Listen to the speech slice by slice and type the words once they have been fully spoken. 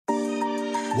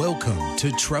Welcome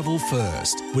to Travel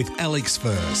First with Alex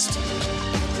First.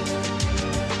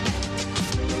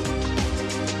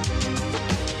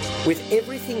 With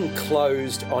everything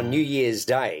closed on New Year's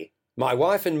Day, my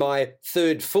wife and my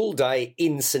third full day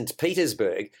in St.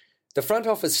 Petersburg, the front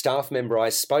office staff member I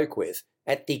spoke with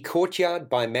at the Courtyard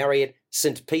by Marriott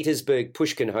St. Petersburg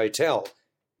Pushkin Hotel,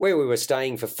 where we were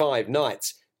staying for 5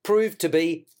 nights, proved to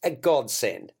be a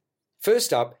godsend.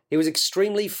 First up, he was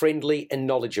extremely friendly and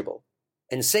knowledgeable.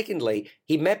 And secondly,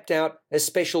 he mapped out a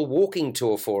special walking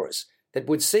tour for us that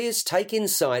would see us take in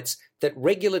sights that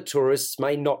regular tourists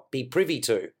may not be privy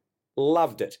to.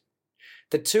 Loved it.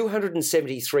 The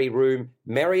 273-room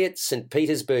Marriott St.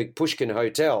 Petersburg Pushkin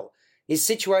Hotel is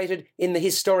situated in the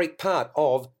historic part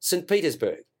of St.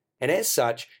 Petersburg, and as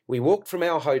such, we walked from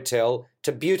our hotel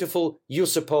to beautiful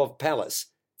Yusupov Palace,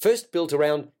 first built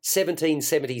around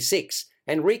 1776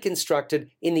 and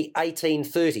reconstructed in the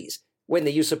 1830s when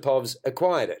the Yusupovs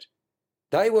acquired it.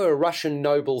 They were a Russian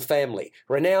noble family,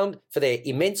 renowned for their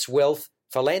immense wealth,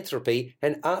 philanthropy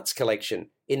and arts collection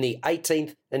in the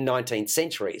 18th and 19th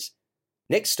centuries.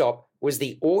 Next stop was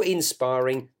the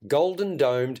awe-inspiring,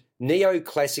 golden-domed,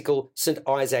 neoclassical St.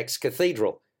 Isaac's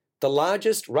Cathedral, the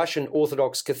largest Russian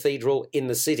Orthodox cathedral in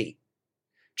the city.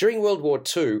 During World War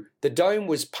II, the dome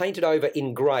was painted over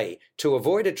in grey to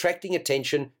avoid attracting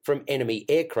attention from enemy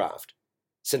aircraft.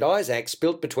 St. Isaac's,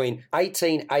 built between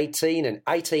 1818 and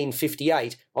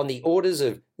 1858 on the orders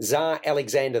of Tsar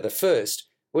Alexander I,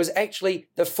 was actually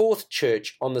the 4th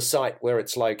church on the site where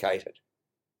it's located.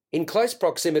 In close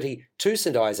proximity to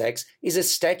St. Isaac's is a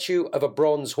statue of a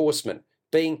bronze horseman,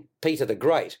 being Peter the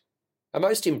Great. A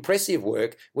most impressive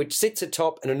work which sits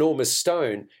atop an enormous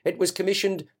stone. It was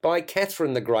commissioned by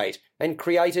Catherine the Great and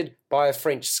created by a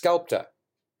French sculptor.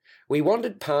 We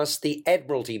wandered past the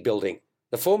Admiralty Building,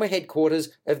 the former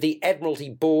headquarters of the Admiralty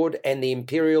Board and the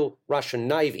Imperial Russian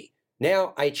Navy,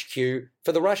 now HQ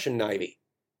for the Russian Navy.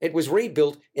 It was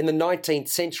rebuilt in the 19th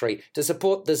century to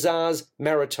support the Tsar's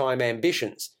maritime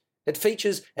ambitions. It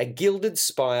features a gilded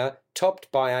spire topped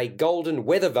by a golden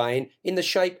weather vane in the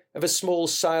shape of a small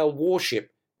sail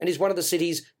warship and is one of the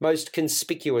city's most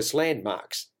conspicuous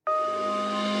landmarks.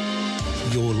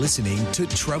 You're listening to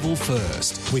Travel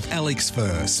First with Alex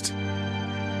First.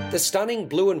 The stunning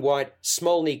blue and white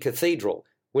Smolny Cathedral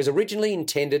was originally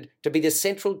intended to be the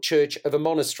central church of a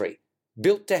monastery,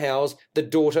 built to house the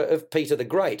daughter of Peter the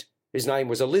Great, whose name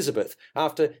was Elizabeth,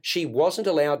 after she wasn't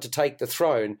allowed to take the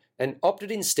throne and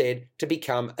opted instead to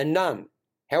become a nun.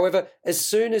 However, as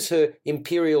soon as her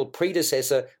imperial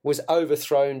predecessor was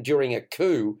overthrown during a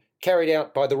coup carried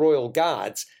out by the royal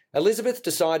guards, Elizabeth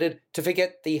decided to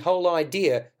forget the whole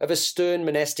idea of a stern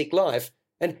monastic life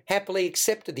and happily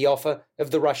accepted the offer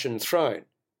of the Russian throne.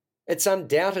 It's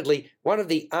undoubtedly one of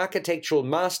the architectural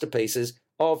masterpieces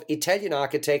of Italian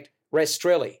architect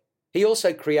Rastrelli. He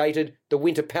also created the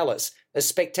Winter Palace, a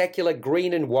spectacular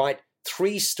green and white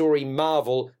 3-story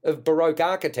marvel of Baroque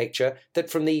architecture that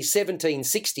from the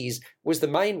 1760s was the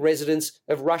main residence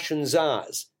of Russian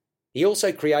Tsars. He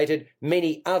also created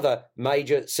many other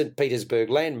major St. Petersburg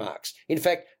landmarks. In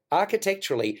fact,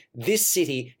 architecturally, this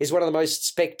city is one of the most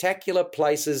spectacular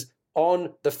places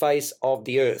on the face of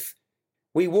the earth.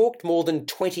 We walked more than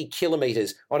 20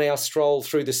 kilometres on our stroll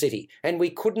through the city, and we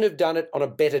couldn't have done it on a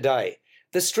better day.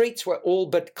 The streets were all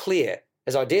but clear,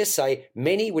 as I dare say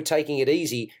many were taking it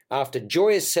easy after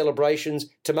joyous celebrations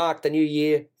to mark the new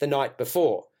year the night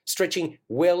before, stretching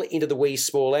well into the wee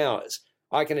small hours.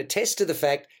 I can attest to the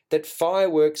fact that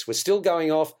fireworks were still going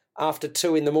off after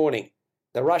 2 in the morning.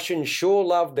 The Russians sure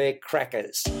love their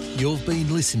crackers. You've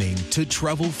been listening to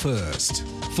Travel First.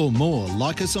 For more,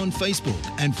 like us on Facebook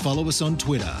and follow us on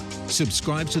Twitter.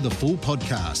 Subscribe to the full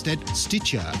podcast at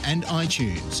Stitcher and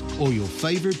iTunes or your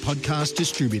favourite podcast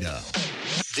distributor.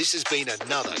 This has been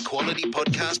another quality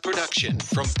podcast production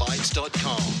from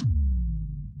Bytes.com.